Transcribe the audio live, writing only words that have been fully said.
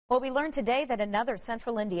Well, we learned today that another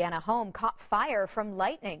central Indiana home caught fire from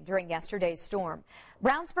lightning during yesterday's storm.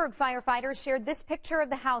 Brownsburg firefighters shared this picture of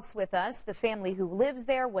the house with us. The family who lives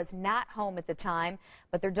there was not home at the time,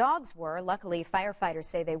 but their dogs were. Luckily, firefighters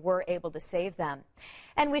say they were able to save them.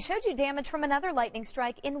 And we showed you damage from another lightning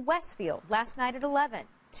strike in Westfield last night at 11.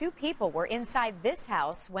 2 people were inside this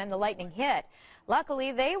house when the lightning hit.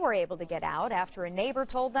 Luckily, they were able to get out after a neighbor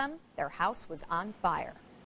told them their house was on fire.